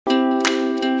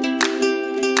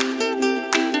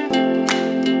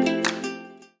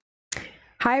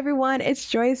Hi everyone, it's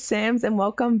Joyce Sims and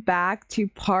welcome back to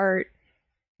part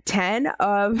 10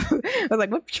 of I was like,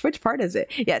 which part is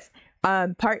it? Yes.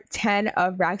 Part 10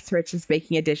 of Rags to Riches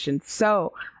Baking Edition.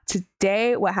 So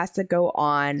today what has to go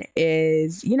on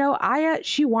is, Aya,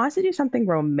 she wants to do something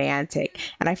romantic,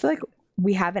 and I feel like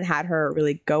we haven't had her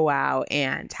really go out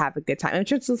and have a good time. I'm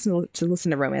sure to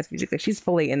listen to romance music. Like she's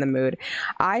fully in the mood.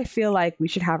 I feel like we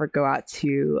should have her go out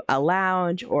to a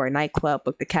lounge or a nightclub.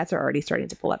 Look, the cats are already starting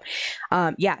to pull up.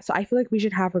 Yeah, so I feel like we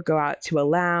should have her go out to a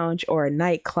lounge or a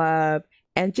nightclub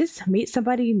and just meet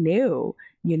somebody new,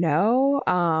 you know?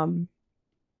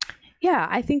 Yeah,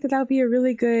 I think that would be a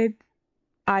really good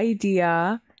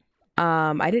idea.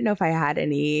 I didn't know if I had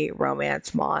any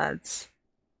romance mods.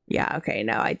 Yeah, okay,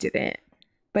 no, I didn't.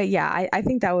 But yeah, I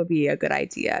think that would be a good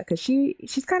idea because she's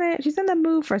in the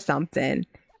mood for something.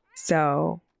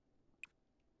 So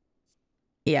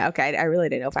yeah, okay, I really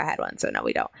didn't know if I had one, so no,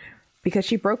 we don't. Because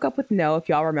she broke up with No, if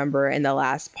y'all remember in the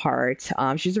last part.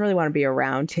 She doesn't really want to be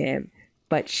around him,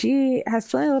 but she has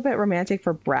something a little bit romantic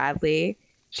for Bradley.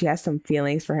 She has some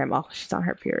feelings for him. Oh, she's on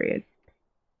her period.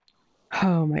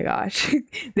 Oh my gosh.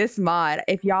 This mod,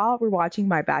 if y'all were watching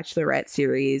my Bachelorette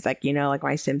series, like, like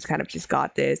my Sims kind of just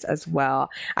got this as well.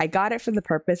 I got it for the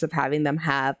purpose of having them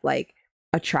have like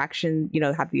attraction,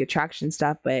 have the attraction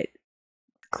stuff, but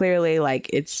clearly like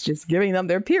it's just giving them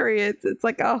their periods. It's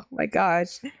like, oh my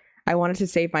gosh. I wanted to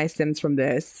save my Sims from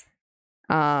this.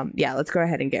 Yeah, let's go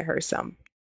ahead and get her some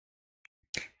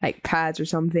like pads or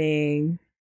something.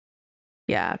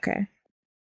 Yeah, okay.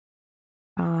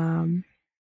 Um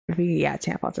yeah,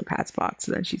 tampons and pads box,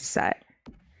 so then she's set.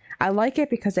 I like it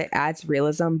because it adds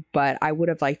realism, but I would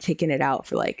have like taken it out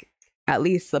for like at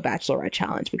least the Bachelorette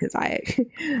challenge because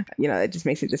it just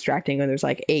makes it distracting when there's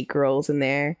like 8 girls in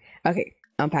there. Okay,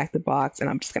 unpack the box and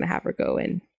I'm just gonna have her go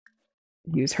and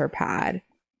use her pad.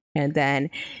 And then,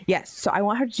 yes, so I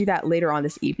want her to do that later on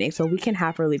this evening. So we can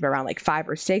have her leave around like 5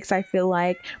 or 6, I feel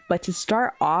like. But to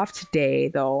start off today,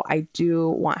 though, I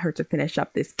do want her to finish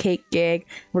up this cake gig.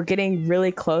 We're getting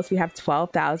really close. We have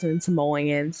 12,000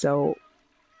 simoleons. So,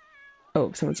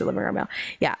 oh, someone's delivering our mail.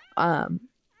 Yeah,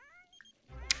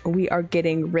 we are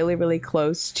getting really, really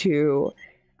close to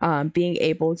being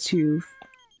able to,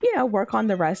 work on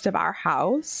the rest of our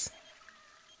house.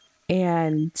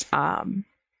 And,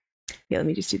 yeah, let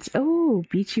me just do this. Oh,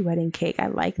 beachy wedding cake. I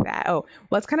like that. Oh,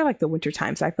 well, it's kind of like the winter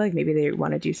time, so I feel like maybe they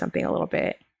want to do something a little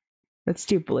bit. Let's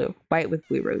do blue, white with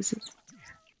blue roses.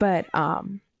 But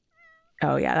oh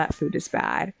yeah, that food is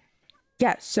bad.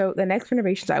 Yeah, so the next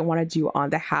renovations I want to do on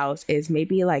the house is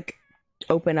maybe like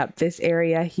open up this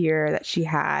area here that she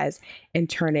has and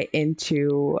turn it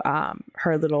into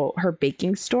her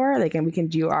baking store. Like, and we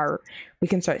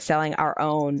can start selling our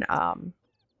own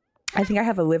I think I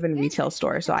have a live-in retail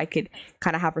store, so I could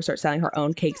kind of have her start selling her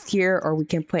own cakes here, or we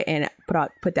can put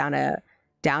down a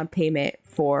down payment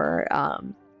for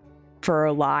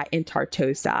a lot in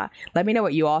Tartosa. Let me know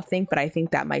what you all think, but I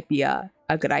think that might be a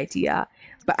good idea.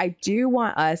 But I do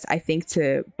want us, I think,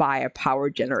 to buy a power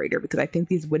generator because I think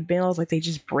these wood panels, like, they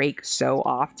just break so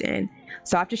often.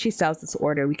 So after she sells this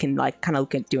order, we can like kind of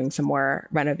look at doing some more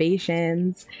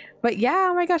renovations. But yeah,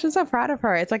 oh my gosh, I'm so proud of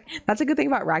her. It's like, that's a good thing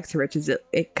about Rags to Riches.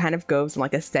 It kind of goes in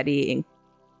like a steady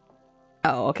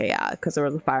oh, okay, yeah, because there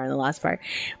was a fire in the last part.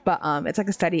 But it's like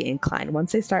a steady incline.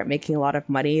 Once they start making a lot of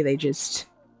money, they just,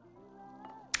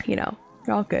 they're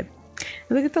all good.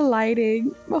 Look at the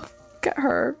lighting. Oh, look at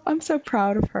her. I'm so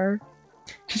proud of her.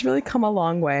 She's really come a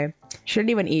long way. She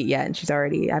didn't even eat yet,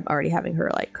 and I'm already having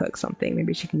her like cook something.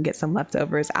 Maybe she can get some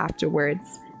leftovers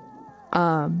afterwards.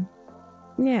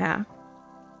 Yeah.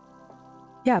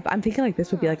 Yeah, but I'm thinking like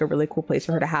this would be like a really cool place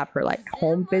for her to have her like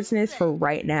home business for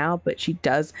right now, but she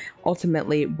does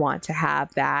ultimately want to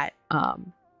have that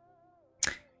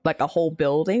like a whole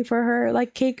building for her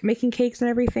like making cakes and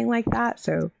everything like that.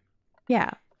 So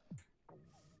yeah.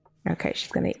 Okay,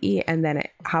 she's gonna eat, and then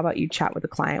how about you chat with the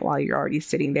client while you're already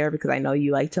sitting there, because I know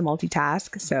you like to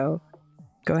multitask, so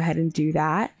go ahead and do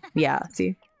that. Yeah,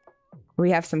 see,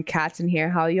 we have some cats in here.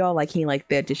 How y'all liking like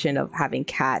the addition of having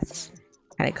cats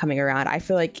kind of coming around? I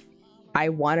feel like I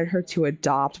wanted her to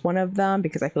adopt one of them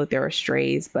because I feel like they were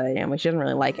strays, but she doesn't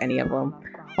really like any of them.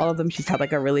 All of them she's had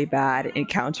like a really bad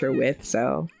encounter with,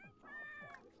 so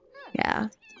yeah,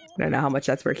 I don't know how much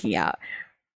that's working out.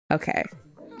 Okay,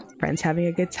 friends having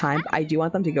a good time. I do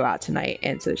want them to go out tonight,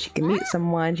 and so she can meet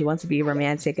someone. She wants to be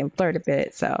romantic and flirt a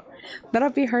bit, so that'll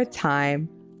be her time.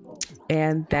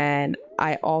 And then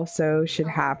I also should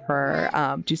have her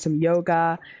do some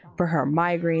yoga for her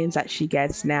migraines that she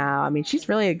gets now. I mean, she's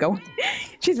really going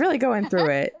she's really going through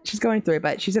it. She's going through it,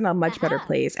 but she's in a much better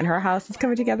place and her house is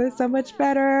coming together so much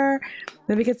better.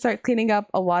 Then we can start cleaning up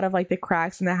a lot of like the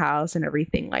cracks in the house and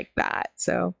everything like that.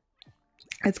 So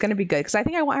it's gonna be good because I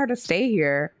think I want her to stay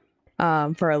here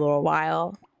for a little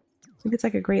while. I think it's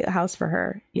like a great house for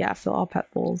her. Yeah, fill all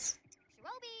pet bowls.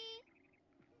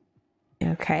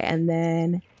 Okay, and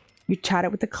then you chat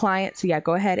it with the client. So yeah,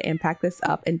 go ahead and pack this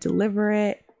up and deliver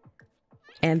it.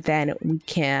 And then we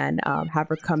can have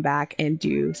her come back and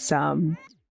do some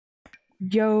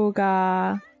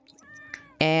yoga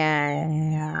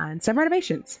and some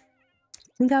renovations.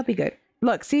 I think that'll be good.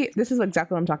 Look, see, this is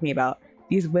exactly what I'm talking about.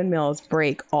 These windmills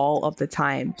break all of the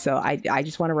time. So I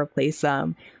just want to replace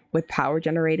them with power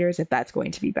generators if that's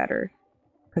going to be better.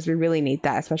 Because we really need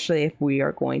that, especially if we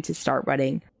are going to start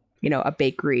running, you know, a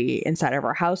bakery inside of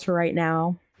our house for right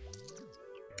now.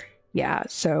 Yeah,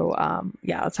 so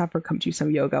yeah, let's have her come do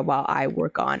some yoga while I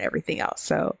work on everything else.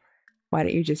 So why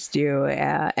don't you just do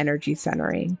energy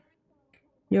centering?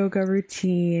 Yoga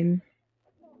routine.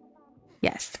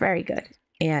 Yes, very good.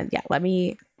 And yeah,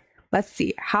 let's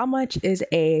see. How much is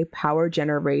a power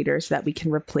generator so that we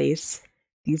can replace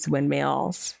these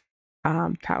windmills?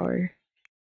 Power.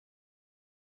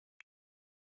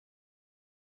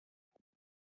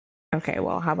 Okay,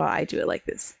 well, how about I do it like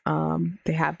this?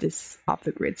 They have this off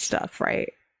the grid stuff,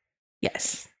 right?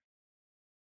 Yes.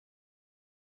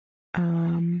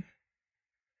 Um,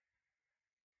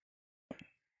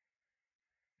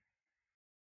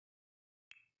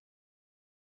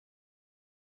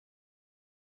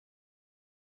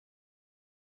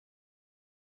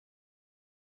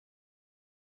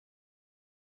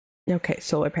 okay,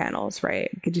 solar panels, right?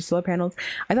 We could do solar panels.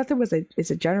 I thought there was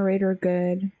is a generator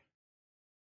good?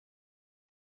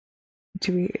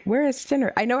 Where is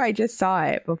dinner? I know I just saw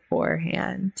it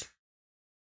beforehand.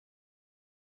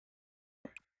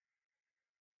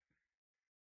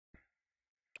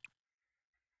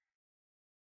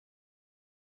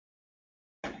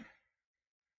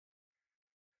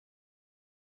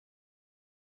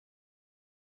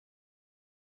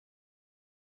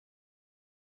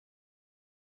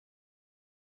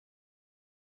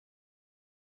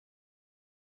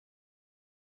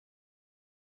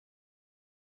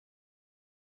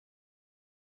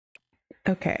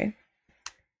 Okay.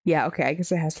 Yeah, okay. I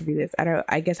guess it has to be this.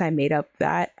 I guess I made up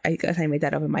that. I guess I made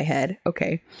that up in my head.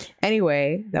 Okay.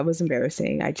 Anyway, that was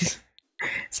embarrassing. I just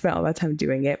spent all that time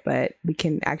doing it, but we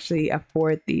can actually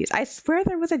afford these. I swear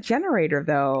there was a generator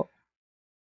though.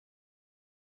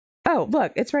 Oh,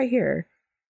 look, it's right here.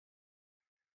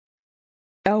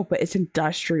 Oh, but it's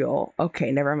industrial.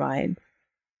 Okay, never mind.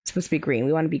 It's supposed to be green.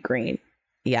 We want to be green.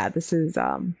 Yeah, this is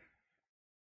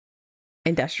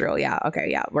industrial. Yeah, okay,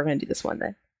 yeah. We're gonna do this one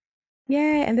then.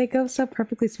 Yeah, and they go so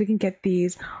perfectly so we can get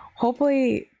these.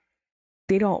 Hopefully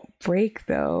they don't break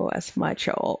though as much.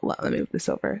 Oh, let me move this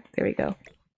over. There we go.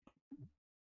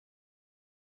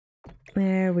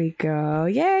 There we go.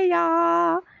 Yeah,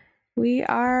 y'all. We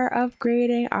are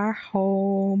upgrading our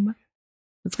home.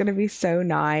 It's gonna be so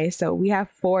nice. So we have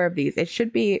 4 of these. That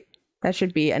should be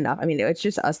enough. I mean, it's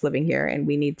just us living here and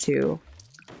we need to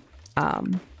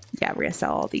yeah, we're gonna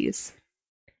sell all these.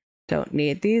 Don't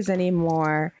need these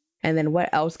anymore. And then what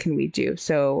else can we do?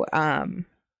 So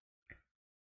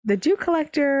the dew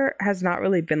collector has not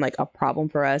really been like a problem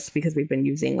for us because we've been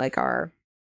using like our,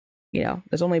 you know,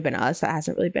 there's only been us. That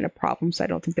hasn't really been a problem. So I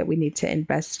don't think that we need to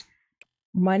invest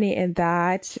money in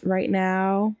that right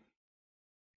now.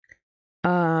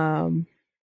 Um,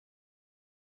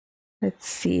 let's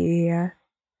see.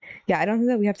 Yeah, I don't think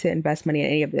that we have to invest money in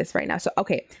any of this right now. So,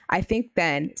 okay, I think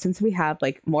then since we have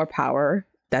like more power,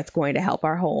 that's going to help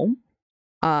our home.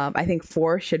 I think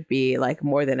 4 should be like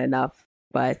more than enough.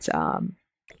 But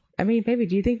I mean, maybe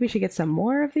do you think we should get some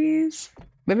more of these?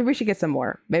 Maybe we should get some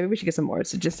more. Maybe we should get some more.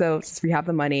 So just so since we have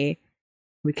the money,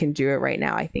 we can do it right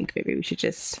now. I think maybe we should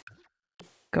just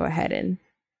go ahead and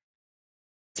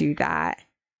do that.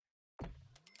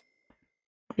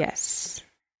 Yes.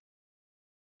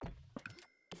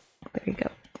 There you go.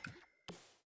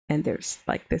 And there's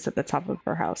like this at the top of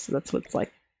her house. So that's what's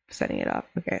like setting it up.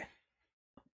 Okay.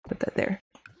 Put that there.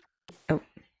 Oh.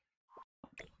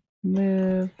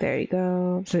 Move. There you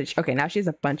go. So okay, now she has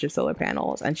a bunch of solar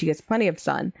panels and she gets plenty of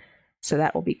sun. So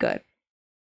that will be good.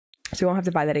 So we won't have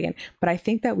to buy that again. But I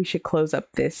think that we should close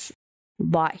up this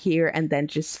lot here and then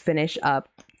just finish up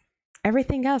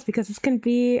everything else because this can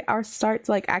be our start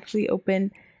to like actually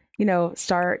open, you know,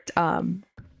 start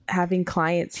having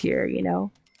clients here, you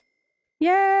know.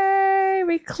 Yay!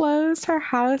 We closed her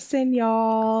house in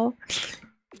y'all.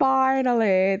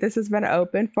 Finally, this has been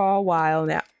open for a while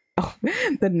now. Oh,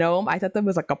 the gnome. I thought that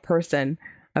was like a person.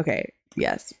 Okay,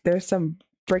 yes. There's some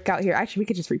brick out here. Actually, we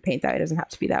could just repaint that. It doesn't have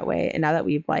to be that way. And now that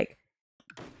we've like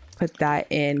put that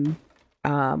in,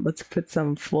 let's put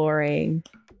some flooring.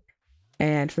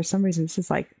 And for some reason, this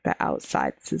is like the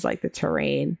outside. This is like the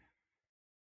terrain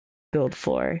build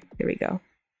floor. There we go.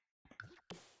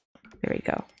 There we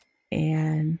go.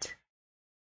 And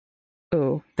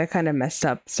oh, that kind of messed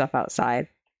up stuff outside.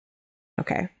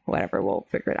 Okay, whatever. We'll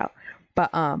figure it out. But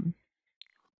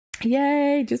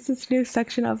yay, just this new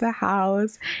section of the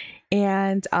house.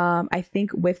 And I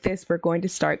think with this, we're going to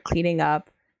start cleaning up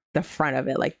the front of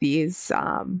it. Like these,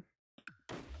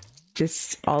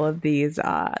 just all of these,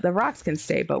 the rocks can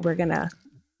stay, but we're gonna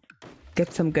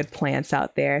get some good plants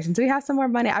out there. Since we have some more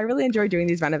money, I really enjoy doing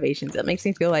these renovations. It makes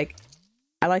me feel like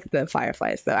I like the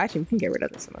fireflies though. Actually, we can get rid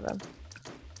of some of them.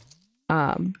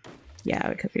 Um, yeah,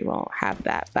 because we won't have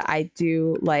that. But I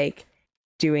do like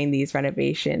doing these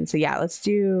renovations. So yeah, let's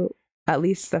do at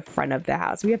least the front of the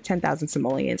house. We have 10,000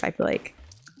 simoleons. I feel like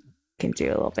we can do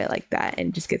a little bit like that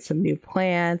and just get some new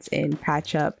plants and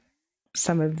patch up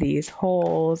some of these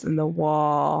holes in the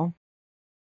wall.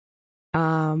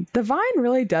 The vine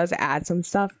really does add some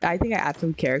stuff. I think I add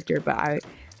some character, but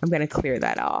I'm gonna clear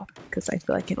that off because I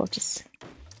feel like it'll just.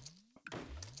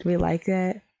 Do we like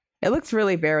it? It looks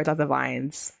really bare without the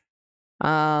vines.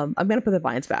 I'm gonna put the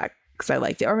vines back because I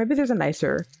liked it. Or maybe there's a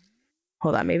nicer.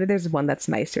 Hold on, maybe there's one that's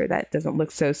nicer that doesn't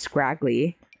look so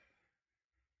scraggly.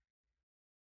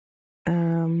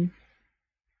 And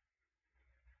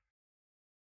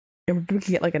we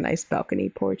can get like a nice balcony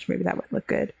porch. Maybe that would look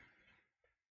good.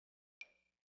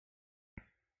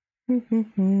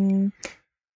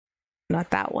 Not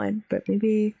that one, but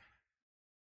maybe.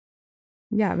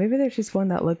 Yeah, maybe there's just one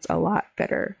that looks a lot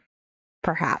better.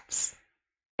 Perhaps.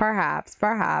 Perhaps.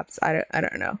 I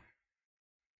don't know.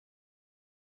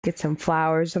 Get some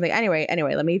flowers, or something. Anyway,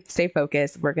 let me stay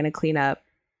focused. We're gonna clean up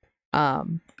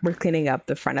we're cleaning up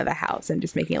the front of the house and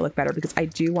just making it look better because I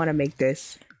do want to make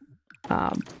this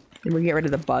and we get rid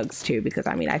of the bugs too because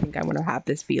I mean I think I want to have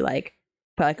this be like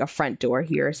put like a front door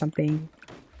here or something.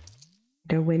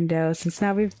 The window, since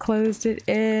now we've closed it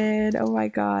in. Oh my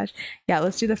gosh. Yeah,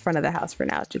 let's do the front of the house for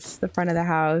now. Just the front of the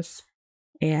house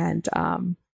and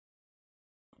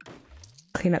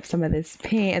clean up some of this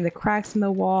paint and the cracks in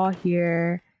the wall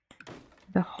here.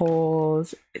 The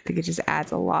holes. I think it just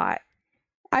adds a lot.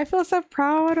 I feel so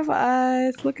proud of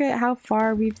us. Look at how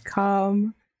far we've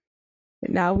come.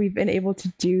 Now we've been able to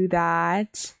do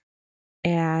that.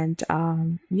 And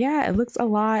yeah, it looks a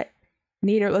lot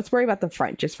neater. Let's worry about the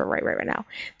front just for right now.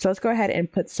 So let's go ahead and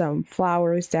put some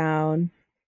flowers down.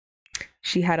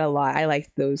 She had a lot. I like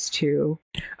those two.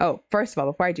 Oh, first of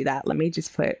all, before I do that, let me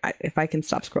just put, if I can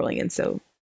stop scrolling in so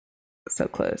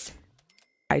close.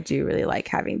 I do really like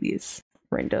having these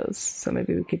windows. So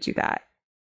maybe we could do that.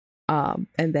 And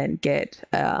then get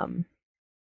a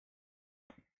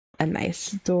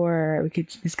nice door.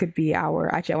 This could be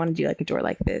our, actually I want to do like a door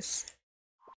like this.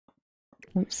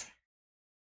 Oops.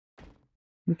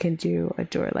 We can do a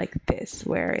door like this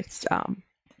where it's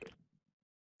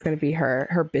gonna be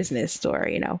her business door,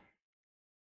 you know.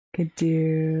 Could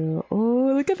do,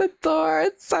 oh, look at the door.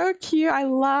 It's so cute. I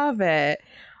love it.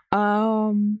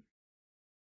 Why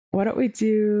don't we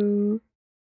do,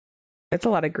 it's a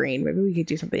lot of green. Maybe we could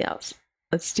do something else.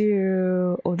 Let's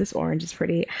do, oh, this orange is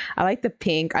pretty. I like the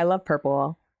pink. I love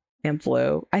purple and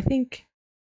blue. I think,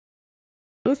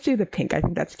 let's do the pink. I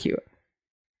think that's cute.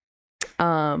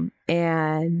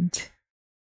 And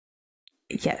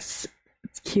yes,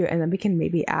 it's cute. And then we can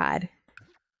maybe add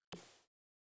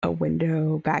a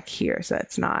window back here so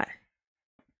that's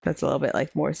a little bit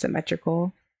like more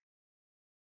symmetrical.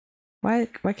 Why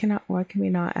can we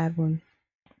not add one?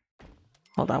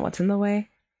 Hold on, what's in the way?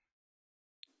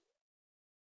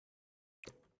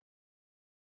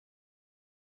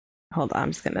 Hold on,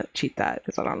 I'm just gonna cheat that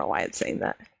because I don't know why it's saying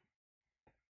that.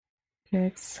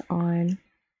 Fix on.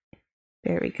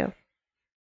 There we go.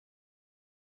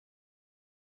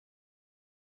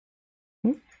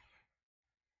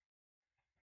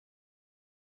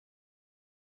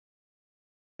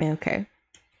 Okay.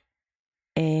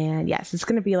 And yes, it's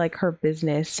gonna be like her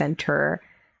business center.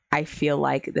 I feel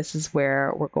like this is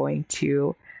where we're going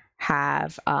to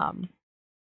have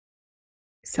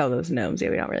sell those gnomes. Yeah,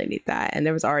 we don't really need that. And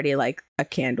there was already like a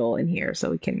candle in here,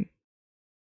 so we can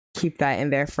keep that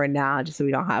in there for now, just so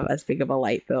we don't have as big of a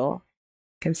light bill.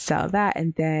 Can sell that,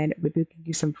 and then maybe we can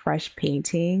do some fresh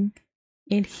painting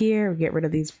in here. Get rid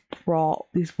of these wall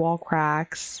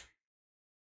cracks.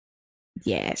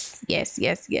 Yes.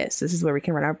 This is where we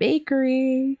can run our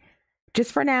bakery.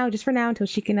 Just for now until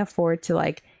she can afford to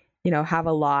like have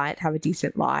a lot, have a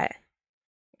decent lot.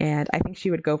 And I think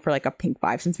she would go for like a pink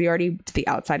vibe. Since we already did the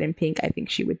outside in pink, I think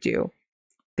she would do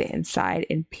the inside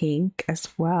in pink as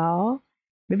well.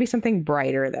 Maybe something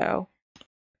brighter though.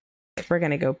 If we're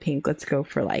gonna go pink, let's go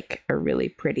for like a really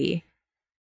pretty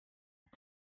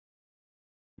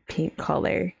pink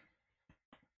color.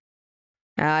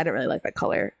 I don't really like that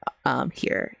color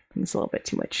here. It's a little bit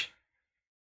too much.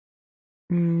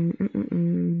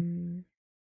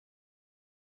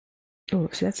 Oh,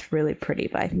 so that's really pretty,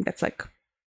 but I think that's like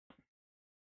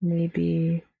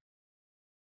maybe.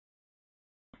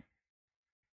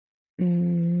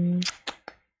 Mm,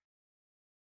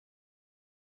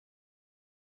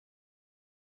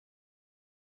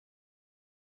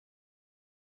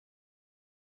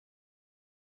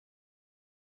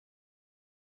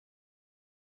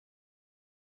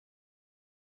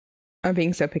 I'm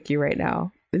being so picky right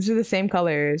now. These are the same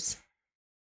colors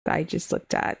that I just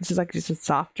looked at. This is like just a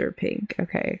softer pink.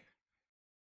 Okay.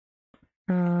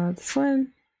 This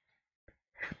one.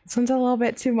 This one's a little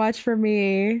bit too much for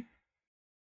me.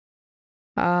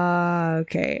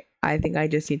 Okay. I think I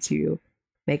just need to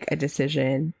make a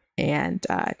decision and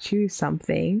choose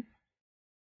something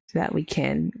so that we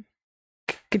can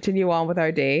continue on with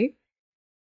our day.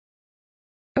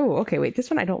 Oh, okay. Wait, this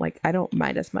one I don't like. I don't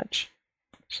mind as much.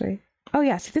 Actually. Oh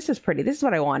yeah. See, this is pretty. This is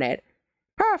what I wanted.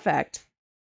 Perfect.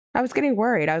 I was getting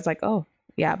worried. I was like, oh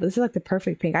yeah, but this is like the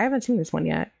perfect pink. I haven't seen this one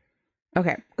yet.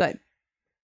 Okay, good.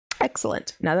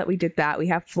 Excellent. Now that we did that, we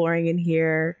have flooring in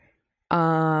here.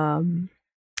 Um,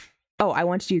 oh, I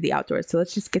want to do the outdoors. So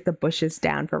let's just get the bushes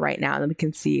down for right now, and then we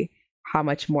can see how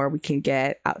much more we can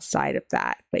get outside of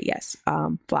that. But yes,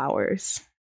 flowers.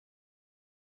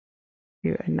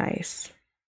 Do a nice,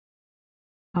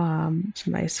 some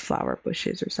nice flower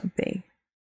bushes or something.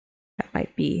 That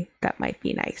might be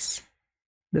nice.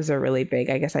 Those are really big.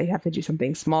 I guess I have to do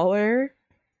something smaller.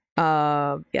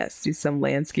 Yes, do some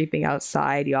landscaping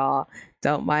outside, y'all.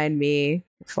 Don't mind me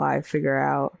if I figure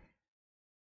out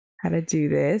how to do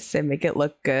this and make it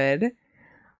look good.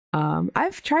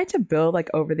 I've tried to build like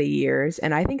over the years,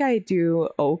 and I think I do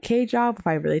okay job if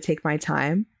I really take my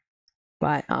time.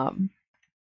 But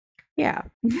yeah,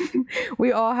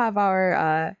 we all have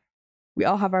our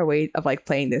way of like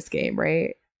playing this game,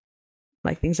 right?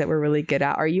 Like things that we're really good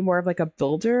at. Are you more of like a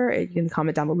builder? You can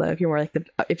comment down below if you're more like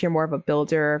if you're more of a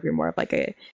builder, if you're more of like a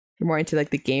if you're more into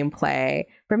like the gameplay.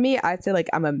 For me, I'd say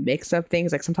like I'm a mix of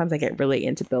things. Like sometimes I get really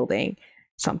into building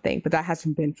something, but that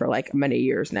hasn't been for like many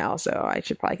years now, so I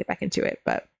should probably get back into it.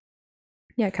 But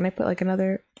yeah, can I put like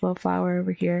another little flower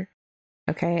over here?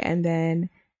 Okay, and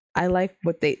then I like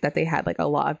what they had like a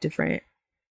lot of different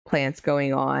plants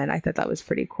going on. I thought that was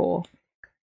pretty cool.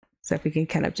 So if we can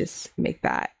kind of just make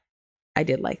that, I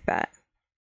did like that.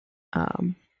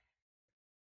 Um,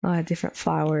 a lot of different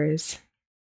flowers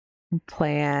and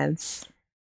plants.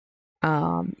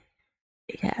 Um,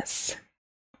 yes,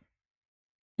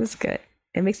 this is good.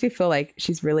 It makes me feel like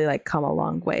she's really like come a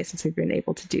long way since we've been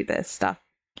able to do this stuff.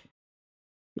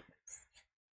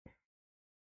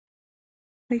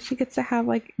 Like she gets to have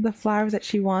like the flowers that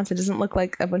she wants. It doesn't look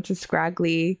like a bunch of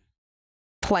scraggly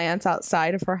plants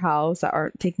outside of her house that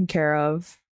aren't taken care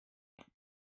of.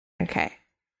 Okay.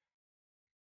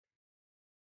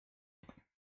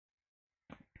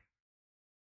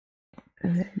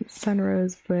 And then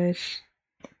sunrose bush.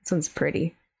 This one's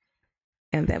pretty.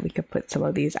 And then we could put some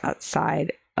of these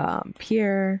outside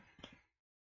here.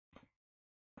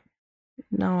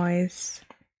 Nice.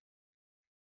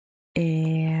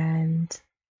 And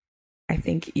I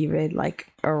think even like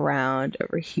around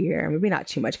over here, maybe not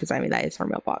too much because I mean that is our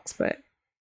mailbox, but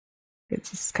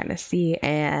it's just kind of see.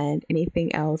 And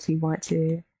anything else we want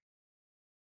to,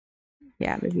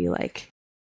 yeah, maybe like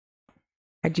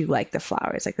I do like the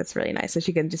flowers, like that's really nice. So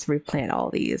she can just replant all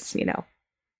these.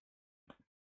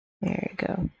 There you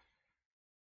go.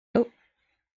 Oh,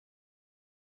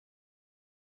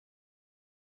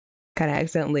 kind of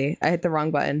accidentally, I hit the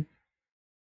wrong button.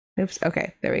 Oops.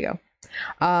 Okay, there we go.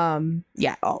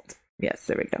 Yeah, alt. Yes,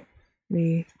 there we go.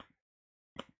 Me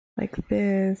like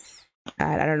this.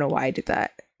 I don't know why I did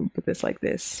that. Put this like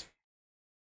this.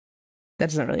 That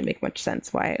doesn't really make much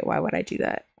sense. Why would I do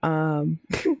that?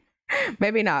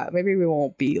 Maybe not. Maybe we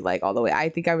won't be like all the way. I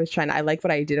think I like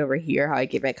what I did over here, how I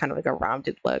gave it kind of like a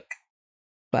rounded look.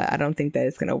 But I don't think that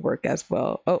it's gonna work as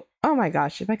well. Oh my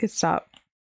gosh, if I could stop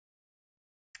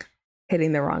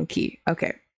hitting the wrong key.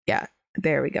 Okay. Yeah.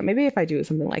 There we go. Maybe if I do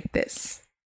something like this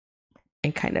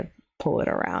and kind of pull it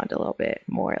around a little bit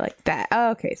more like that.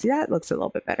 Oh, okay. See, that looks a little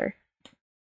bit better.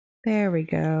 There we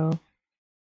go.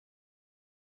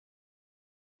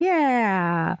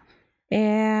 Yeah.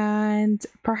 And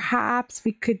perhaps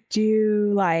we could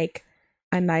do like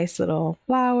a nice little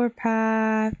flower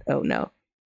path. Oh no,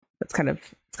 it's kind of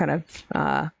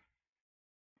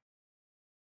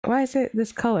why is it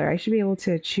this color? I should be able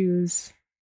to choose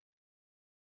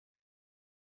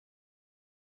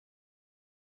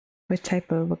what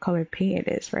type of a color paint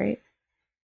it is, right?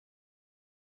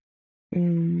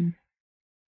 Mm.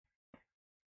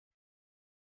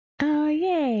 Oh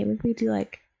yay! Maybe we do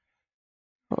like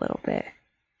a little bit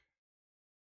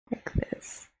like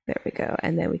this. There we go.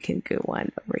 And then we can go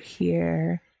one over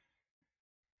here.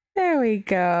 There we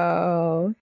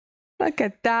go. Look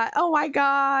at that. Oh my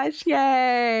gosh.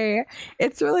 Yay.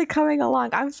 It's really coming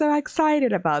along. I'm so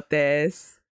excited about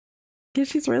this. Yeah,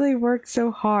 she's really worked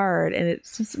so hard and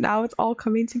it's just now it's all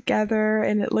coming together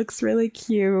and it looks really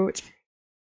cute.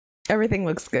 Everything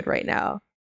looks good right now.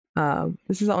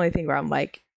 This is the only thing where I'm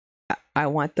like, I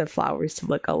want the flowers to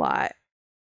look a lot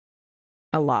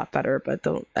better, but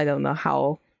I don't know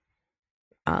how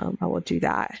I will do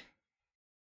that.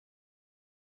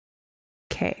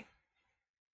 Okay.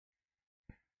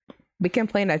 We can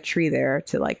plant a tree there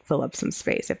to like fill up some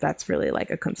space if that's really like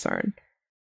a concern.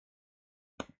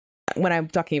 When I'm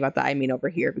talking about that, I mean over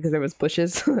here because there was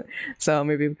bushes. So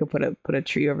maybe we could put a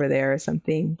tree over there or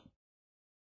something.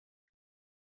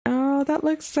 Oh, that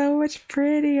looks so much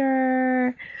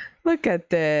prettier. Look at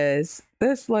this.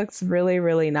 This looks really,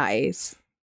 really nice.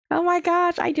 Oh my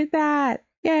gosh, I did that.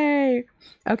 Yay.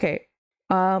 Okay.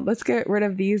 Let's get rid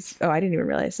of these. Oh, I didn't even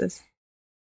realize this.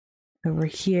 Over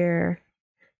here.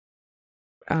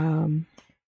 Um,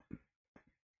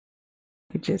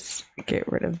 we just get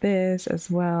rid of this as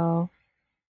well.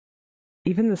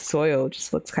 Even the soil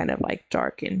just looks kind of like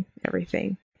dark and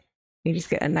everything. You just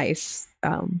get a nice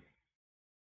a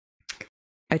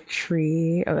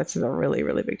tree. Oh, that's a really,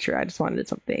 really big tree. I just wanted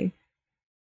something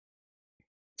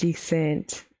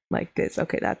decent like this.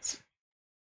 Okay, that's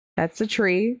a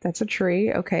tree. That's a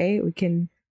tree. Okay, we can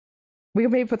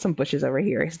maybe put some bushes over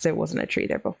here since there wasn't a tree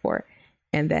there before.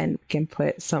 And then we can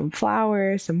put some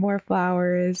flowers, some more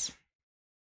flowers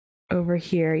over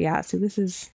here. Yeah, so this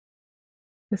is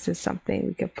something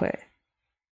we could put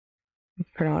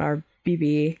on our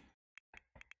BB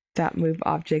dot move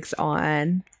objects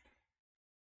on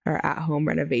our at-home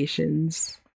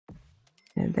renovations.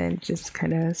 And then just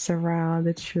kind of surround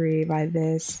the tree by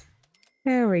this.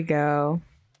 There we go.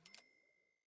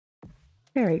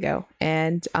 There we go.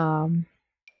 And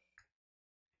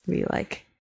we like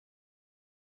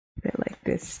it like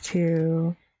this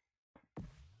too.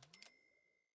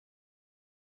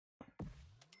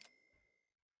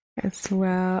 As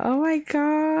well. Oh my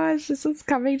gosh, this is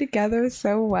coming together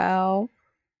so well.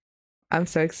 I'm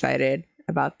so excited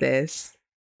about this.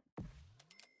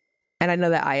 And I know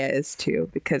that Aya is too,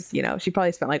 because you know, she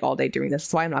probably spent like all day doing this.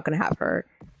 So I'm not gonna have her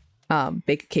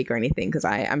bake a cake or anything, because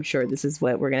I'm sure this is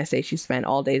what we're gonna say she spent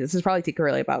all day. This is probably take her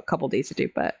really about a couple days to do,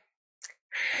 but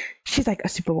she's like a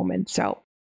superwoman. So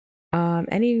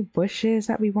any bushes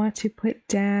that we want to put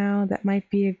down that might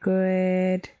be a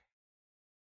good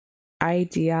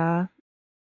idea.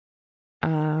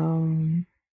 Um,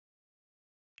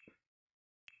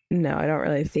 no, I don't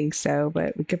really think so,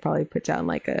 but we could probably put down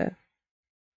like a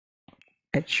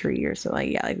tree or something.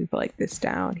 Like, yeah, like we put like this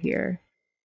down here.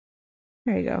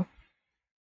 There you go.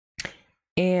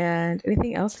 And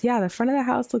anything else? Yeah, the front of the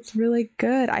house looks really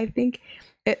good. I think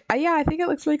yeah, I think it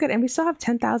looks really good. And we still have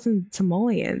 10,000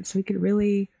 simoleons. We could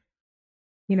really,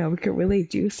 you know, we could really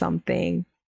do something.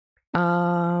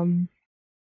 Um,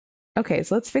 okay,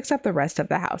 so let's fix up the rest of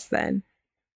the house then.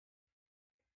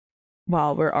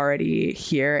 While we're already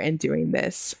here and doing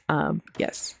this.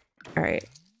 Yes. All right.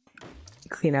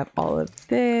 Clean up all of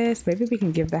this. Maybe we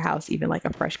can give the house even like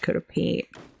a fresh coat of paint.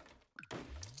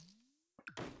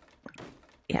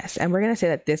 Yes, and we're gonna say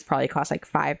that this probably costs like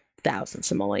 5,000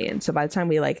 simoleons. So by the time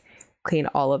we like clean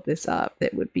all of this up,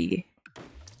 it would be.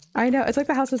 I know it's like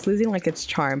the house is losing like its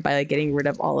charm by like getting rid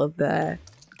of all of the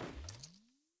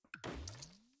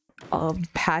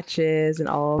patches and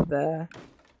all of the,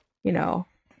 you know,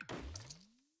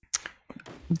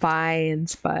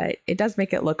 vines, but it does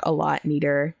make it look a lot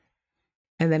neater.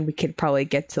 And then we could probably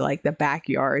get to like the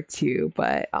backyard too,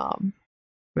 but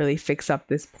really fix up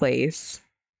this place.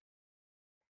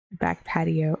 Back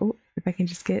patio. Oh, if I can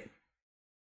just get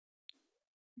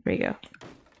there you go.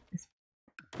 Just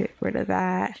get rid of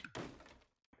that.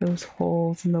 Those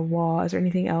holes in the wall. Is there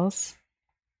anything else?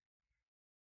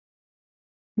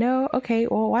 No? Okay,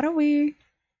 well why don't we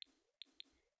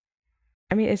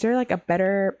I mean, is there like a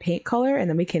better paint color? And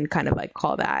then we can kind of like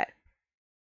call that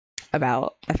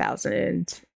about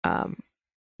 1,000.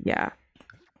 Yeah.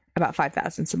 about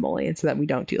 5,000 simoleons so that we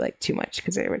don't do like too much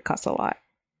because it would cost a lot.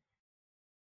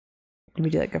 We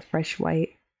do like a fresh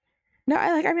white. No,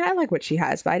 I like what she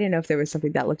has, but I didn't know if there was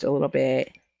something that looked a little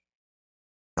bit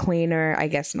cleaner. I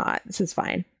guess not. This is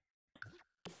fine.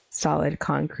 Solid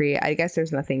concrete. I guess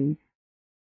there's nothing.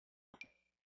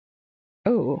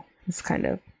 Oh, this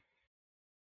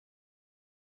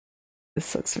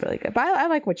looks really good. But I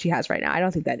like what she has right now. I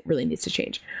don't think that really needs to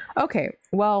change. Okay,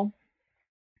 well,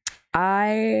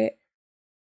 I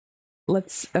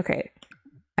okay.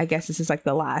 I guess this is like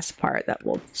the last part that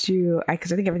we'll do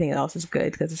because I think everything else is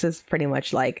good because this is pretty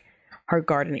much like her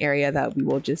garden area that we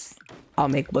will just I'll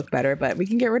make look better, but we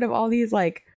can get rid of all these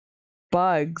like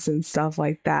bugs and stuff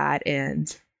like that.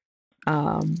 And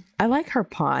I like her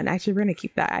pond. Actually, we're gonna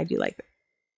keep that.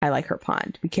 I like her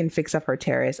pond. We can fix up her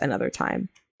terrace another time.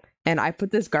 And I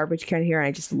put this garbage can here and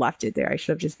I just left it there. I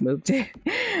should have just moved it.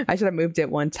 I should have moved it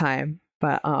one time.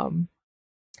 But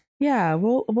yeah,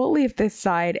 we'll leave this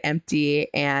side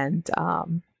empty and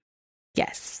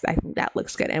yes, I think that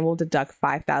looks good. And we'll deduct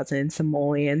 5,000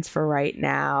 simoleons for right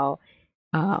now.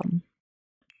 Um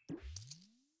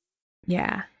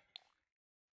yeah.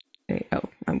 Oh,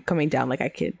 I'm coming down like I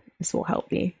could. This will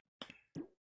help me.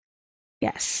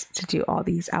 Yes, to do all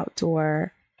these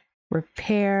outdoor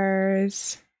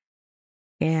repairs.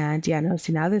 And yeah, no,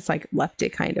 see now this like left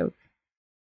it kind of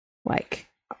like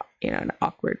an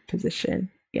awkward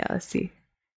position. Yeah, let's see.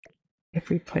 If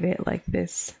we put it like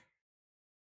this,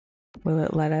 will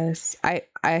it let us? I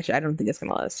actually I don't think it's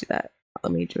gonna let us do that.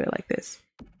 Let me do it like this.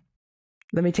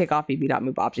 Let me take off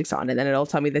EB.move objects on, and then it'll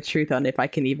tell me the truth on if I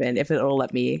can even if it'll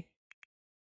let me.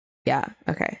 Yeah,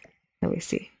 okay. Let me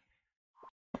see.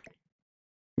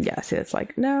 Yeah, see it's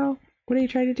like, no, what are you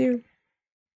trying to do?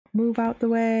 Move out the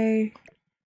way.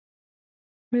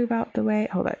 Move out the way.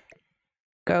 Hold on.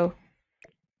 Go.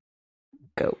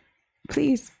 Go.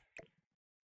 Please.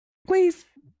 Please.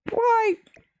 Why?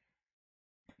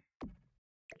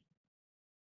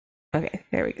 Okay,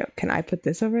 there we go. Can I put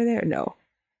this over there? No.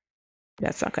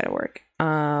 That's not gonna work.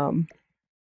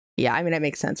 Yeah, I mean that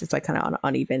makes sense. It's like kind of on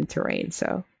uneven terrain,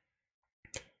 so.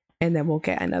 And then we'll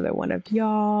get another one of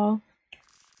y'all.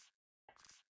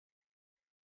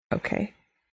 Okay.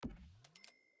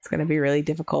 It's gonna be really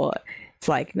difficult. It's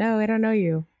like, no, I don't know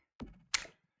you.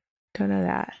 Don't know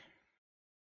that.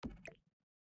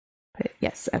 But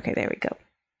yes, okay, there we go.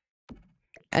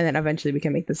 And then eventually we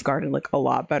can make this garden look a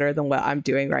lot better than what I'm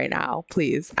doing right now.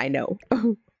 Please, I know.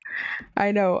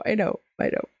 I know.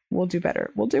 We'll do better.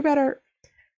 We'll do better.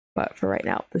 But for right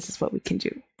now, this is what we can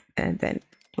do. And then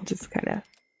we'll just kind of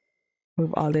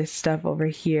move all this stuff over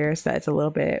here so that it's a little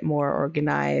bit more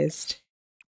organized.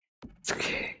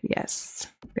 Yes,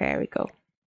 there we go.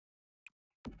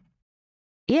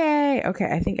 Yay! Okay,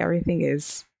 I think everything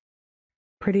is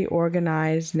pretty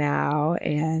organized now.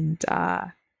 And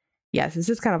yes, this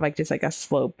is kind of like just like a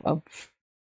slope of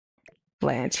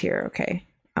land here. Okay.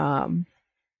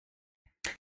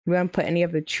 We want to put any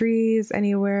of the trees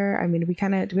anywhere? I mean, do we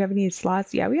have any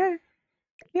slots? Yeah, we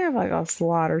have like a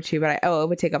slot or two, but it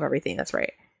would take up everything. That's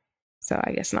right. So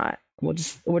I guess not. We'll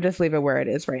just leave it where it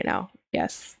is right now.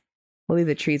 Yes. We'll leave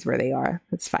the trees where they are.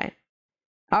 That's fine.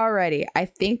 Alrighty. I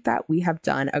think that we have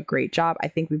done a great job. I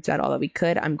think we've done all that we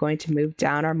could. I'm going to move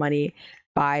down our money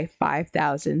by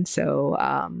 5,000. So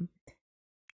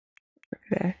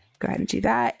we're gonna go ahead and do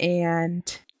that.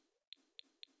 And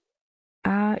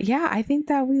yeah, I think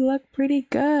that we look pretty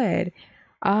good.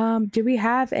 Do we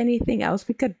have anything else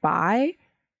we could buy?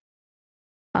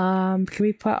 Can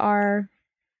we put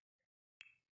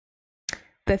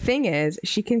the thing is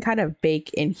she can kind of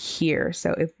bake in here.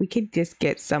 So if we could just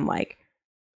get some like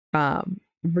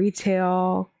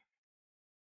retail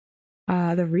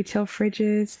the retail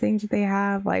fridges, things that they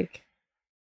have, like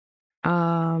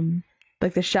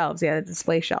the shelves, yeah, the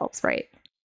display shelves, right?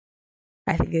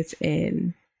 I think it's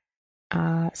in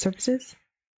services,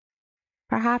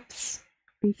 perhaps.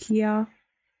 IKEA.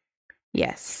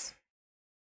 Yes.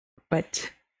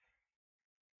 But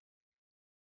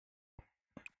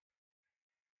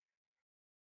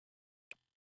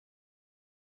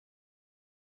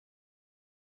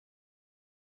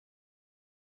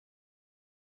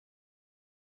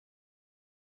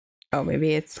oh,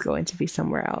 maybe it's going to be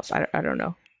somewhere else. I don't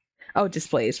know. Oh,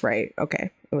 displays, right. Okay.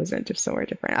 It wasn't just somewhere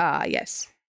different. Ah, yes.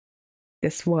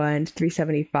 This one,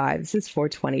 375. This is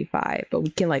 425, but we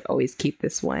can like always keep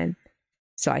this one.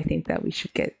 So I think that we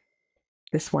should get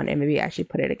this one and maybe actually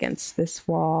put it against this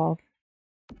wall.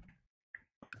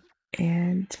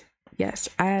 And yes,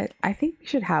 I think we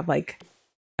should have like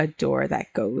a door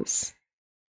that goes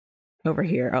over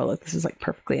here. Oh, look, this is like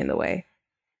perfectly in the way.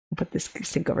 put this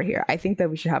sink over here. I think that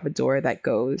we should have a door that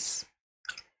goes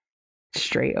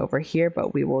straight over here,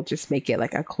 but we will just make it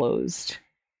like a closed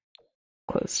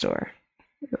door.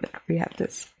 Like we have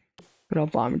this little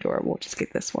bomb door. We'll just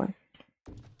get this one.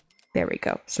 There we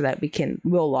go. So that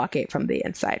we'll lock it from the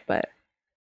inside, but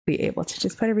be able to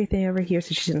just put everything over here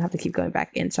so she doesn't have to keep going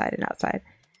back inside and outside.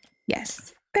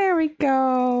 Yes. There we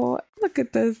go. Look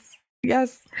at this.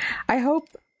 Yes.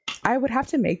 I would have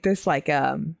to make this like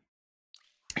an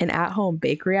at-home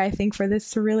bakery, I think, for this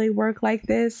to really work like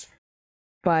this.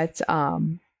 But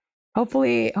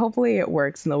hopefully it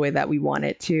works in the way that we want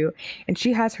it to. And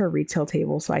she has her retail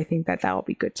table, so I think that will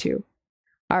be good too.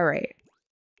 All right.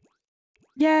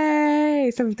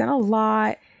 Yay! So we've done a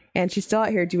lot. And she's still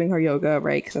out here doing her yoga,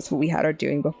 right? Because that's what we had her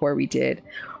doing before we did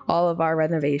all of our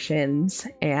renovations.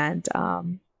 And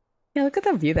yeah, look at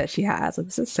the view that she has. Like,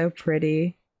 this is so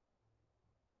pretty.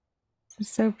 This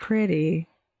is so pretty.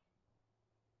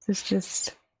 This is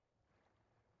just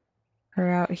her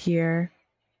out here.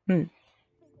 All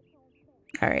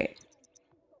right.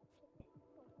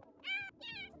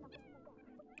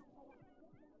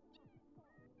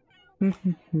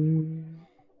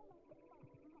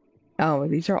 Oh,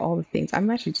 these are all the things. I'm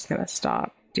actually just gonna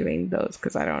stop doing those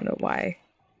because I don't know why.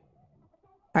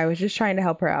 I was just trying to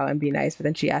help her out and be nice, but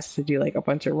then she asked to do like a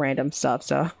bunch of random stuff,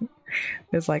 so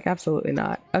it's like absolutely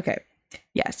not. Okay.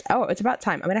 Yes. Oh, it's about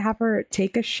time. I'm gonna have her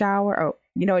take a shower. Oh,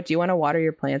 you know what? Do you want to water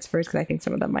your plants first? Because I think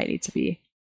some of them might need to be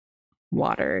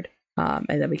watered.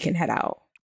 And then we can head out.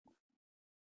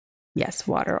 Yes,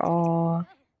 water all.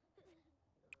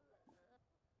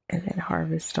 And then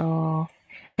harvest all.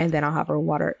 And then I'll have her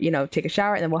water, take a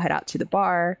shower, and then we'll head out to the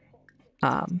bar.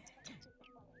 Yeah,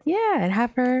 and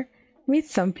have her meet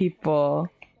some people.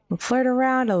 We'll flirt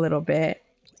around a little bit.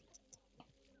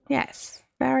 Yes,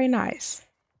 very nice.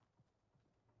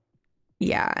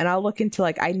 Yeah, and I'll look into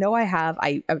I know I've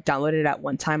downloaded at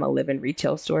one time a live-in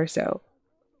retail store, so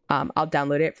I'll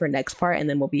download it for next part, and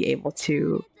then we'll be able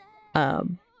to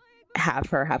have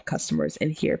her have customers in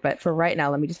here. But for right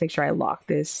now, let me just make sure I lock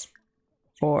this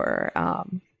for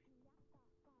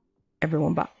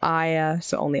everyone but Aya,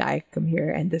 so only I come here,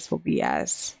 and this will be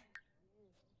as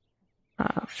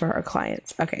for our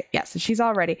clients. Okay, yeah, so she's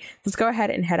all ready. Let's go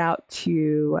ahead and head out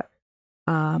to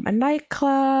a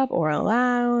nightclub or a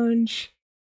lounge,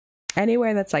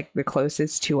 anywhere that's like the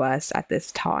closest to us at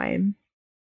this time.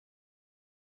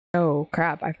 Oh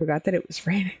crap, I forgot that it was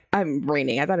raining. I'm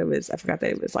raining. I forgot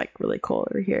that it was like really cold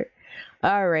over here.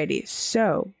 Alrighty,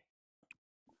 so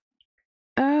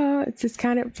it's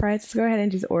discounted price. Let's go ahead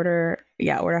and just order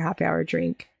a happy hour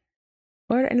drink.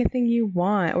 Order anything you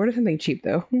want. Order something cheap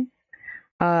though.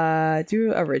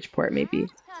 Do a rich port maybe.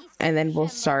 And then we'll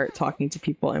start talking to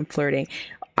people and flirting.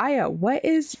 Aya,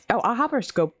 I'll have her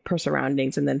scope her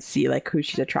surroundings and then see like who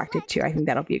she's attracted to. I think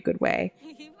that'll be a good way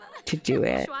to do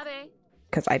it.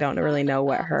 Because I don't really know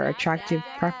what her attractive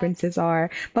preferences are.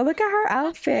 But look at her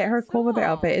outfit, her cold weather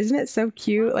outfit. Isn't it so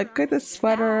cute? Like, look at the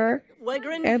sweater.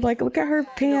 And like, look at her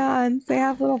pants. They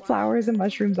have little flowers and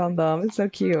mushrooms on them. It's so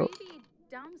cute.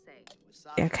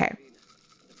 Okay.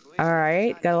 All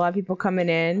right. Got a lot of people coming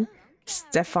in.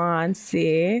 Stefan,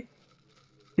 see.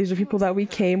 These are people that we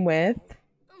came with.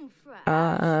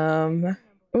 Oh,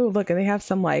 look, and they have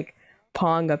some like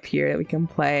Pong up here that we can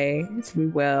play, so we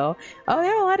will. Oh, they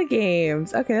have a lot of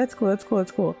games. Okay, that's cool. That's cool.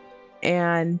 That's cool.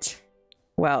 And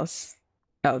what else?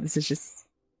 Oh, this is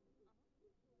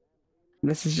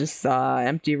just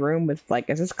empty room with like,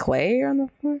 is this clay on the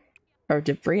floor or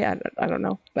debris? I don't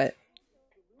know, but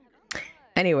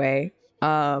anyway,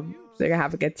 they're gonna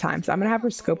have a good time. So I'm gonna have her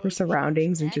scope her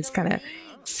surroundings and just kind of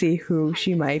see who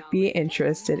she might be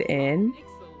interested in.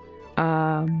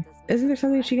 Isn't there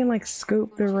something she can like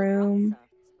scope the room?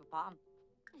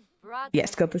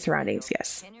 Yes, scope the surroundings,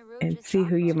 yes. And see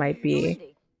who you might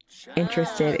be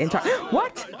interested in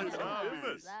What?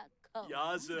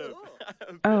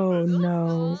 Oh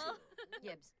no.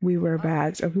 We wear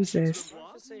bags. Oh, who's this?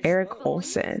 Eric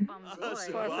Olson.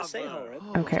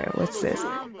 Okay, what's this?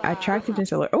 Attractive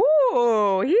to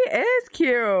Oh, he is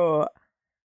cute.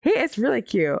 He is really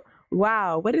cute.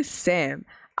 Wow, what is Sim?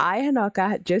 Aya and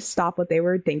Hanoka just stopped what they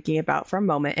were thinking about for a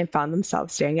moment and found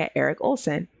themselves staring at Eric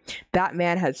Olson. That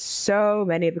man has so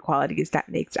many of the qualities that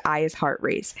makes Aya's heart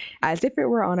race, as if it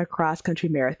were on a cross-country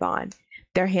marathon.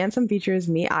 Their handsome features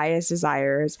meet Aya's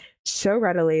desires so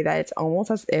readily that it's almost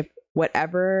as if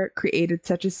whatever created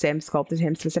such a sim sculpted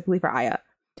him specifically for Aya.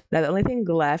 Now the only thing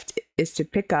left is to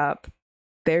pick up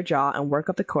their jaw and work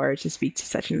up the courage to speak to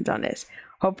such an Adonis.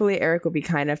 Hopefully Eric will be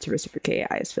kind enough to reciprocate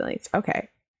Aya's feelings. Okay.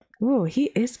 Ooh, he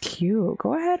is cute.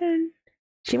 Go ahead and...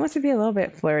 She wants to be a little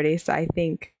bit flirty, so I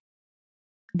think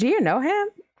Do you know him?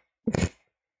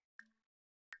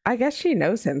 I guess she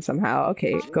knows him somehow.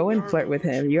 Okay, go and flirt with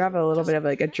him. You have a little bit of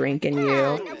like a drink in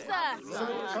you.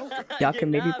 Y'all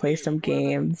can maybe play some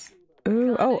games.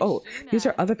 Ooh, oh, these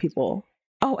are other people.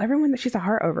 Oh, everyone that she's a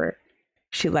heart over,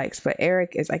 she likes. But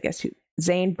Eric is, I guess, who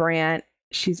Zane Brandt.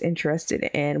 She's interested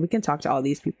in. We can talk to all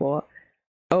these people.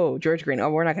 Oh, George Green. Oh,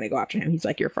 we're not gonna go after him. He's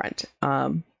like your friend.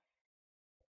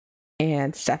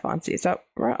 And Stefan C. So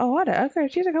a lot of okay.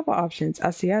 She has a couple options: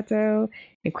 Asiato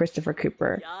and Christopher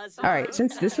Cooper. All right.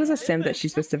 Since this was a sim that she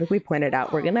specifically pointed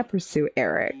out, we're gonna pursue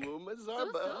Eric.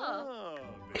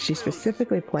 She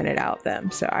specifically pointed out them,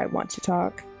 so I want to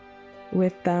talk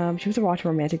with them. She wants to watch a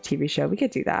romantic TV show. We could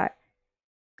do that,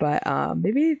 but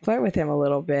maybe flirt with him a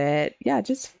little bit. Yeah,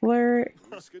 just flirt.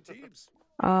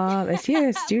 Is he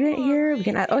a student here? We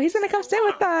can. Oh, he's gonna come stay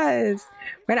with us.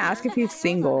 We're gonna ask if he's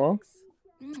single.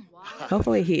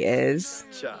 Hopefully he is.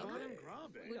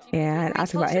 And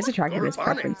ask about his attractiveness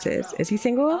preferences. Is he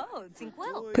single?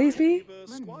 Please be.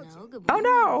 Oh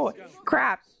no!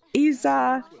 Crap. He's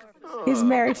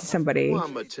married to somebody.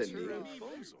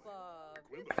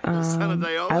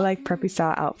 I like preppy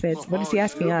style outfits. What is he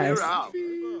asking us?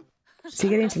 Is he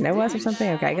getting to know us or something?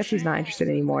 Okay, I guess he's not interested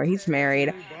anymore. He's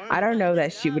married. I don't know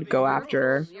that she would go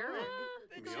after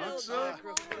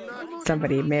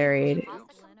somebody married.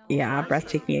 Yeah,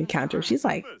 breathtaking encounter. She's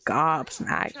like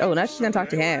gobsmacked. Oh, now she's gonna talk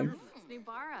to him.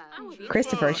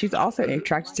 Christopher, she's also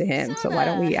attracted to him, so why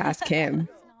don't we ask him?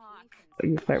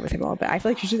 You flirt with him a little bit. I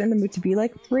feel like she's just in the mood to be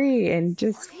like free and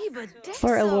just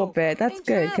flirt a little bit. That's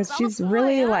good because she's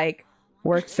really like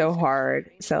worked so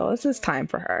hard. So this is time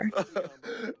for her.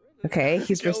 Okay,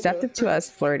 he's receptive to us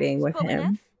flirting with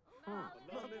him.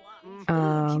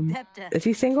 Is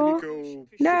he single?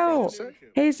 No,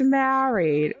 he's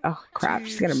married. Oh crap,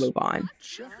 she's gonna move on.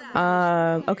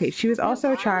 Okay, she was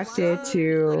also attracted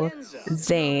to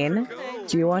Zane.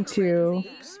 Do you want to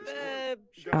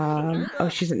oh,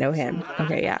 she doesn't know him.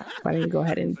 Okay, yeah. Why don't you go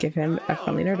ahead and give him a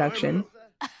friendly introduction?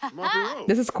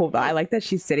 This is cool though. I like that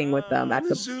she's sitting with them at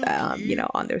the you know,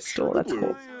 on their stool. That's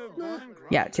cool.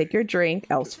 Yeah, take your drink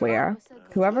elsewhere.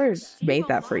 Whoever made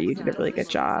that for you did a really good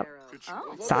job.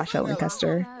 Sasha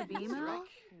Lancaster.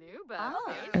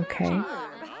 Okay.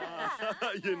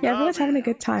 Yeah, everyone's having a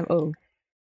good time. Oh.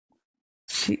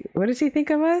 What does he think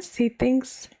of us? He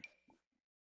thinks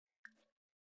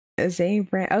Zane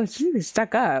Brand. Oh, she's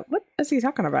stuck up. What is he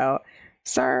talking about?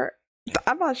 Sir,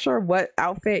 I'm not sure what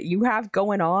outfit you have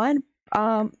going on.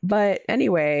 But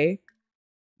anyway,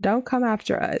 don't come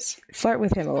after us. Flirt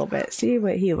with him a little bit. See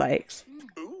what he likes.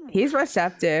 He's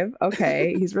receptive.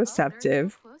 Okay, he's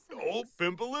receptive. Oh,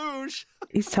 Pimpaloosh.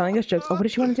 He's telling us jokes. Oh, what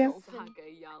does she want to do?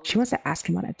 She wants to ask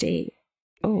him on a date.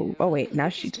 Oh wait, now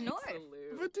she's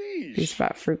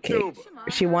about fruitcake.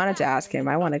 She wanted to ask him.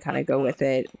 I want to kind of go with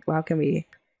it. How can we?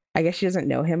 I guess she doesn't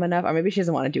know him enough, or maybe she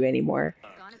doesn't want to do it anymore.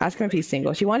 Ask him if he's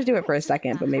single. She wanted to do it for a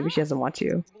second, but maybe she doesn't want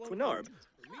to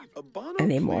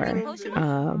anymore.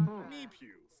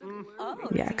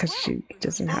 Yeah, because she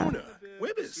doesn't have.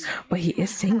 But he is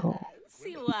single.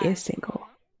 He is single.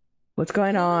 What's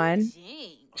going on?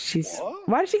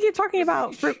 Why does she keep talking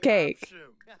about fruitcake?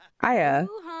 Aya.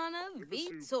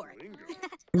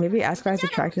 Maybe ask about his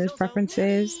attractiveness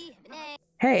preferences.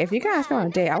 Hey, if you can ask him on a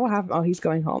date, I will have. Oh, he's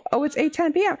going home. Oh, it's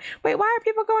 8:10 p.m. Wait, why are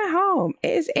people going home?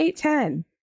 It is 8:10.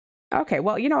 Okay,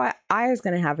 well, you know what? Aya's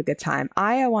gonna have a good time.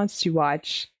 Aya wants to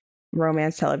watch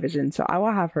romance television, so I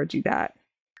will have her do that.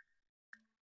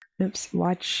 Oops,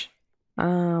 watch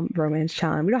romance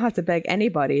challenge. We don't have to beg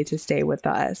anybody to stay with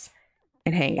us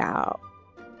and hang out.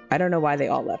 I don't know why they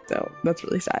all left though. That's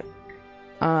really sad.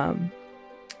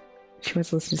 She wants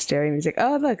to listen to stereo music.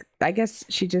 Oh look, I guess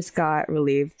she just got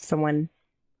relieved.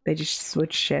 They just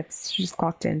switched shifts. She just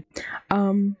clocked in.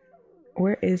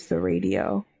 Where is the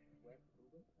radio?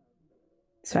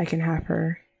 So I can have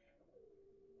her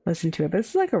listen to it. But this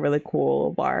is like a really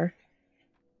cool bar.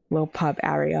 Little pub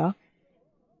area.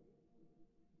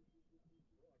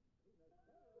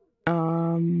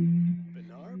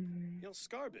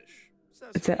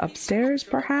 Is it upstairs,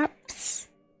 perhaps?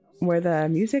 Where the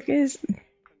music is?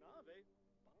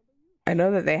 I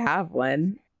know that they have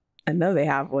one.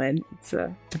 It's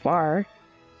a bar.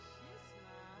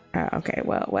 Okay,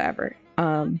 well, whatever.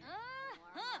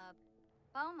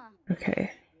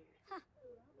 Okay.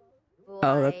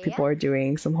 Oh, look, people are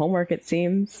doing some homework, it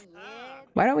seems.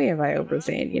 Why don't we invite over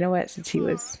Zane? You know what? Since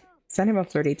send him a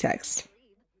flirty text.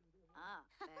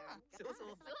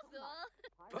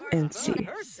 And see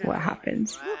what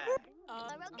happens.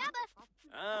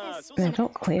 Man,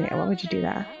 don't clean it. Why would you do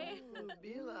that?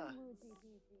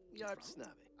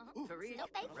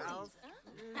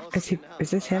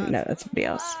 Is this him? No, that's somebody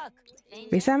else.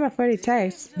 We sent him a funny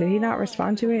text. Did he not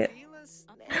respond to it?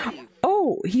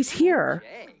 Oh, he's here.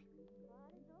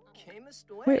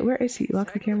 Wait, where is he?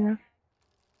 Lock the camera.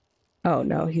 Oh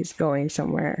no, he's going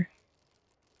somewhere.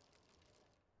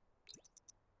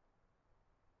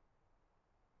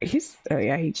 Oh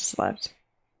yeah, he just left.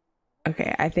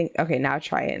 Okay, okay, now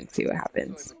try it and see what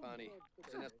happens.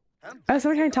 Oh,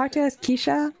 someone trying to talk to us,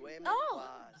 Keisha? Oh.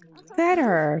 Let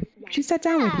her. She sat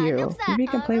down with you. Maybe you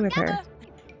can play with her.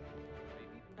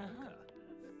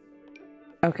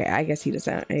 Okay, I guess he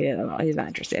doesn't. He's not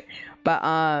interested. But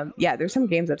yeah, there's some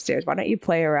games upstairs. Why don't you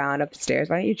play around upstairs?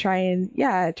 Why don't you try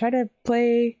to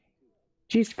play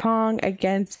Juice Pong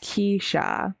against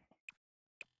Keisha?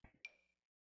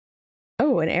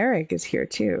 Oh, and Eric is here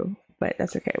too. But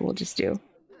that's okay. We'll just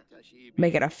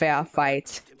make it a fair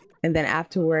fight. And then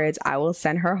afterwards, I will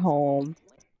send her home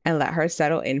and let her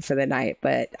settle in for the night.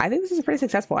 But I think this is pretty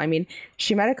successful. I mean,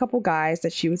 she met a couple guys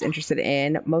that she was interested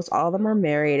in. Most all of them are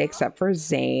married except for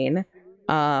Zane,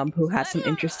 who has some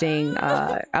interesting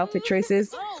outfit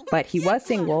choices, but he was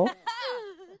single.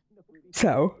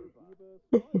 So,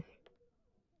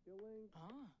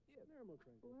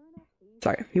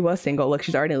 sorry, he was single. Look,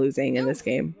 she's already losing in this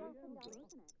game.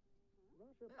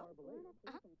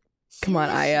 Come on,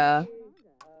 Aya.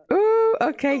 Ooh,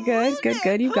 okay, good.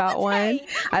 You got one.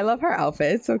 I love her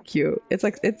outfit. It's so cute. It's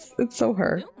like it's so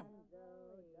her.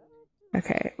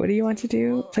 Okay, what do you want to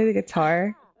do? Play the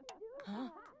guitar.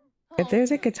 If there's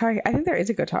a guitar, I think there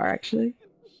is a guitar actually.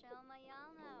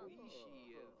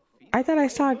 I thought I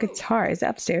saw a guitar. Is it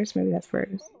upstairs? Maybe that's where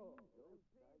it is.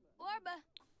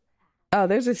 Oh,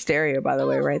 there's a stereo, by the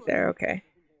way, right there. Okay.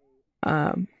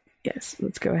 Yes,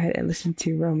 let's go ahead and listen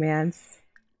to Romance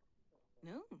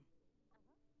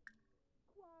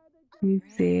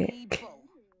music.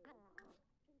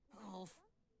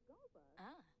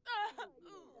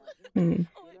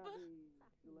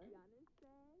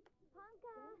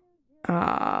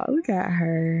 Aw, look at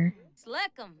her.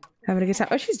 Having a good time.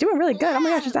 Oh, she's doing really good. Oh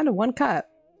my gosh, she's down to 1 cup.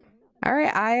 All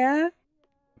right, Aya.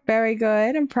 Very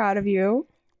good. I'm proud of you.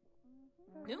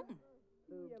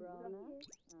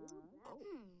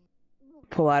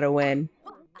 Pull out a win.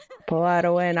 Pull out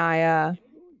a win, Aya.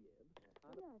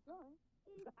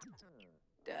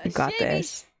 You got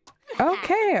this.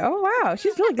 Okay. Oh wow,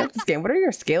 she's really good at this game. What are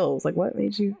your skills? Like, what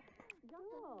made you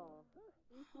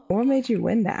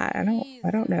win that?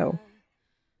 I don't know.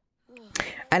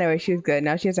 Anyway, she was good.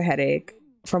 Now she has a headache.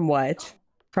 From what?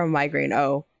 From migraine.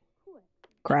 Oh,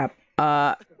 crap.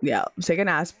 Yeah. Take an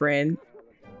aspirin.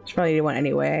 She probably didn't want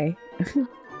anyway.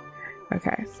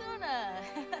 Okay.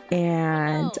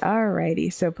 And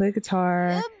alrighty, so play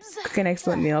guitar, cook an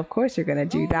excellent meal. Of course you're gonna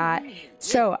do that.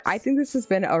 So I think this has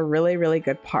been a really, really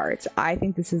good part. I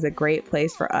think this is a great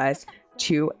place for us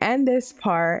to end this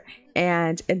part.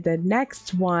 And in the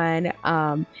next one,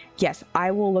 yes,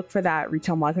 I will look for that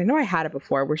retail mod. I know I had it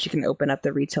before where she can open up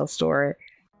the retail store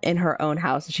in her own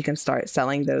house and she can start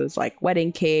selling those like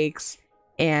wedding cakes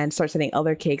and start selling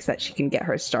other cakes that she can get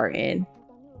her start in.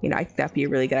 You know, I think that'd be a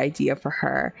really good idea for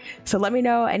her. So let me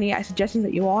know any suggestions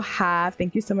that you all have.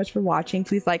 Thank you so much for watching.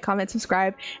 Please like, comment,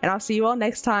 subscribe, and I'll see you all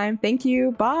next time. Thank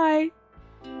you. Bye.